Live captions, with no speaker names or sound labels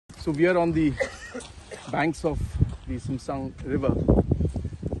So we are on the banks of the Simsang River,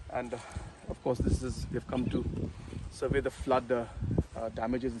 and of course we have come to survey the flood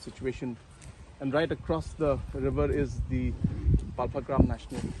damages and situation. And right across the river is the Palpagram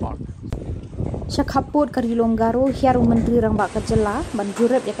National Park. Syakaput karilong garo hiaru Myntri Rangbah ka Jylla ban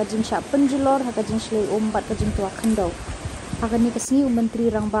jurep ya kajing sya penjulor ha kajing Shillong bat kajing tua khendau. Agani kasni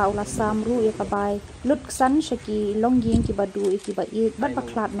Myntri Rangbah ula samru ya kabai lut ksan syaki Lieng ki badu ki ba i bat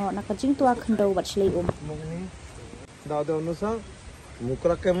baklat no na kajing tua khendau bat Shillong. Da no sa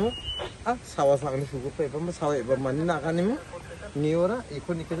mukra kemu sawa sang ni suku pe pam sawa ba mani na kanimo ni ora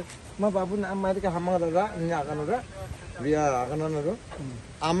ikon ikon ma babu na amari ka hamang ra ni akan ora biya akan ora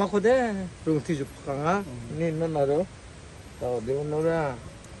ama khode rungti jup kanga ni na ro da de ora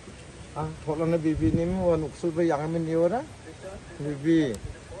thola na bibi ni mo nuksul ba yang min ni ora bibi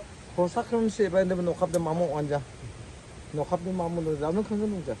khosak kum se ba ne no khap de mamu anja no khap de mamu no janu khang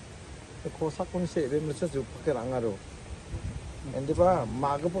nu ja khosak kum se be mo sa jup ka rangaro ende ba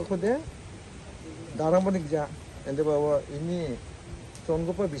mag pa khode darang panik ja ende ba ini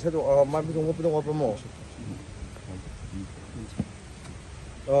chongo pa bisa do ma bi dong pa mo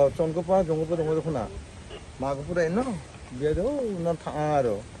chongo pa dong khona mag pura eno bia do na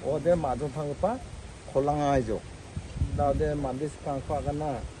thangaro o de ma do thang pa kholang ai jo da de mandis kang kha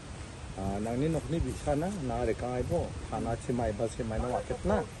kana nangni nokni bisa na re kai bo khana chimai ba chimai na waket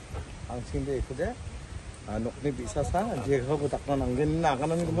na ang sing de khode nokni bisa sa je kho bu tak na nanggen na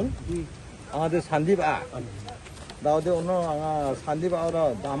kana ni mun de sandi ba da de ono sandi ba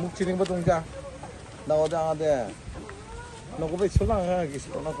ora damuk chiring ba dongja da de noko be cholang ha gi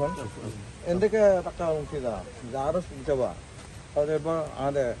sona kon ende ka takka ong kida jaros jaba ade ba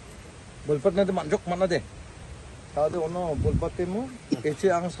ade bolpat na de manjok mana de da de ono bolpat te mu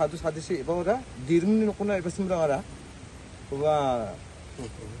eche ang sadu sadisi ba ora dirmni noko na ibasim ra ora ba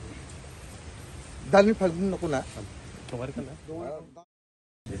dalmi phagin noko na tongari kana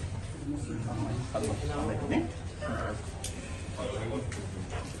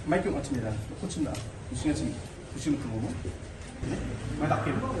Mai kyung achmira kuchna using achim using kumo mai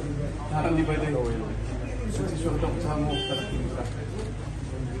dakin harang di baile suci suci dok samo tadakin ka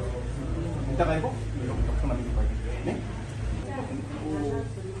minta kai ko kana mi pai ne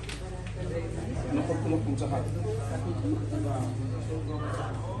no ko kumo kumcha ha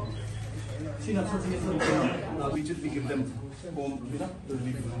we just give them home, the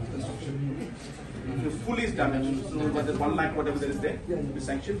construction. The full is damaged, so whether 1 lakh, whatever there is there, be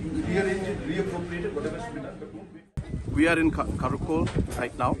sanctioned. You rearrange it, reappropriate it, whatever should be done. But we are in Karakol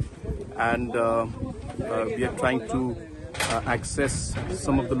right now, and we are trying to access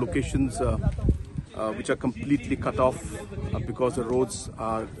some of the locations which are completely cut off because the roads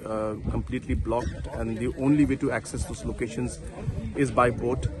are completely blocked, and the only way to access those locations is by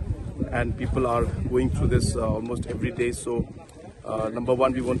boat. And people are going through this almost every day. So number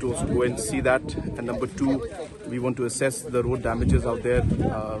one, we want to also go and see that, and number two, we want to assess the road damages out there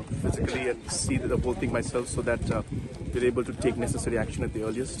physically and see the whole thing myself, so that we're able to take necessary action at the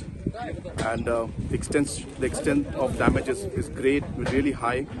earliest. And the extent of damages is great, really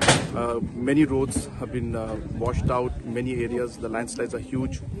high. Many roads have been washed out, many areas, the landslides are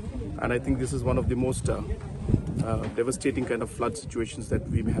huge, and I think this is one of the most devastating kind of flood situations that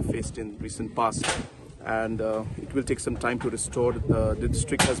we may have faced in recent past, and it will take some time to restore. The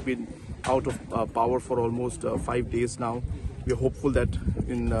district has been out of power for almost 5 days now. We are hopeful that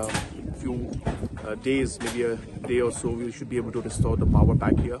in a few days, maybe a day or so, we should be able to restore the power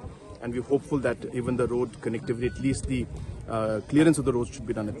back here, and we're hopeful that even the road connectivity, at least the clearance of the roads, should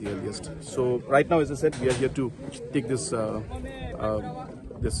be done at the earliest. So right now, as I said, we are here to take this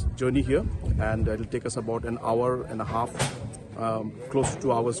this journey here, and it'll take us about an hour and a half, close to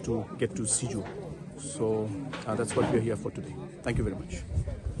 2 hours to get to Siju. So that's what we're here for today. Thank you very much.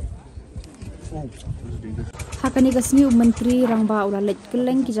 Hakani kasni Myntri Rangbah ula Leit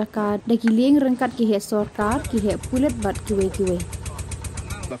keleng ki jakat daki Lieng rengkat ki he sorkar ki he pulet bat kiwe.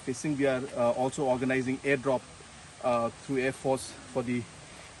 We are also organizing airdrop through Air Force for the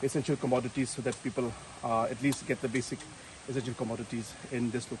essential commodities, so that people at least get the basic essential commodities in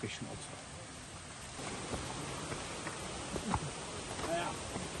this location also.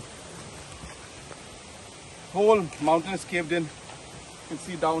 Whole mountain is caved in. You can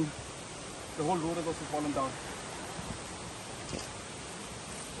see down. The whole road has also fallen down.